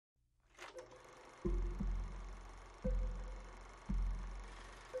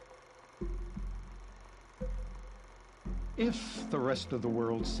If the rest of the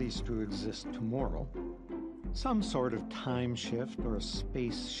world ceased to exist tomorrow, some sort of time shift or a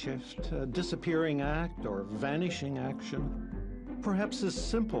space shift, a disappearing act or vanishing action, perhaps as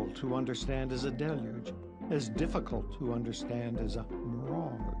simple to understand as a deluge, as difficult to understand as a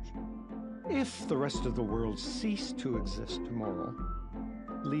mirage. If the rest of the world ceased to exist tomorrow,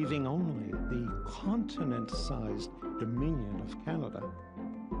 leaving only the continent-sized dominion of Canada,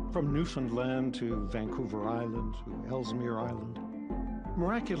 from Newfoundland to Vancouver Island to Ellesmere Island,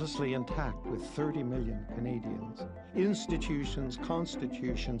 miraculously intact with 30 million Canadians, institutions,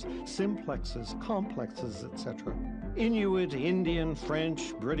 constitutions, simplexes, complexes, etc., Inuit, Indian,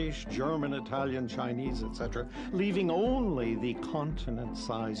 French, British, German, Italian, Chinese, etc., leaving only the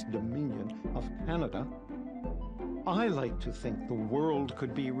continent-sized dominion of Canada, I like to think the world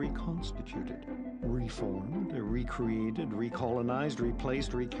could be reconstituted, reformed, recreated, recolonized,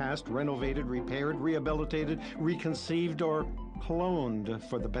 replaced, recast, renovated, repaired, rehabilitated, reconceived, or cloned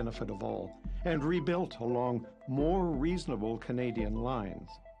for the benefit of all, and rebuilt along more reasonable Canadian lines.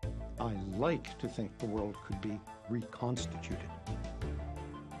 I like to think the world could be reconstituted.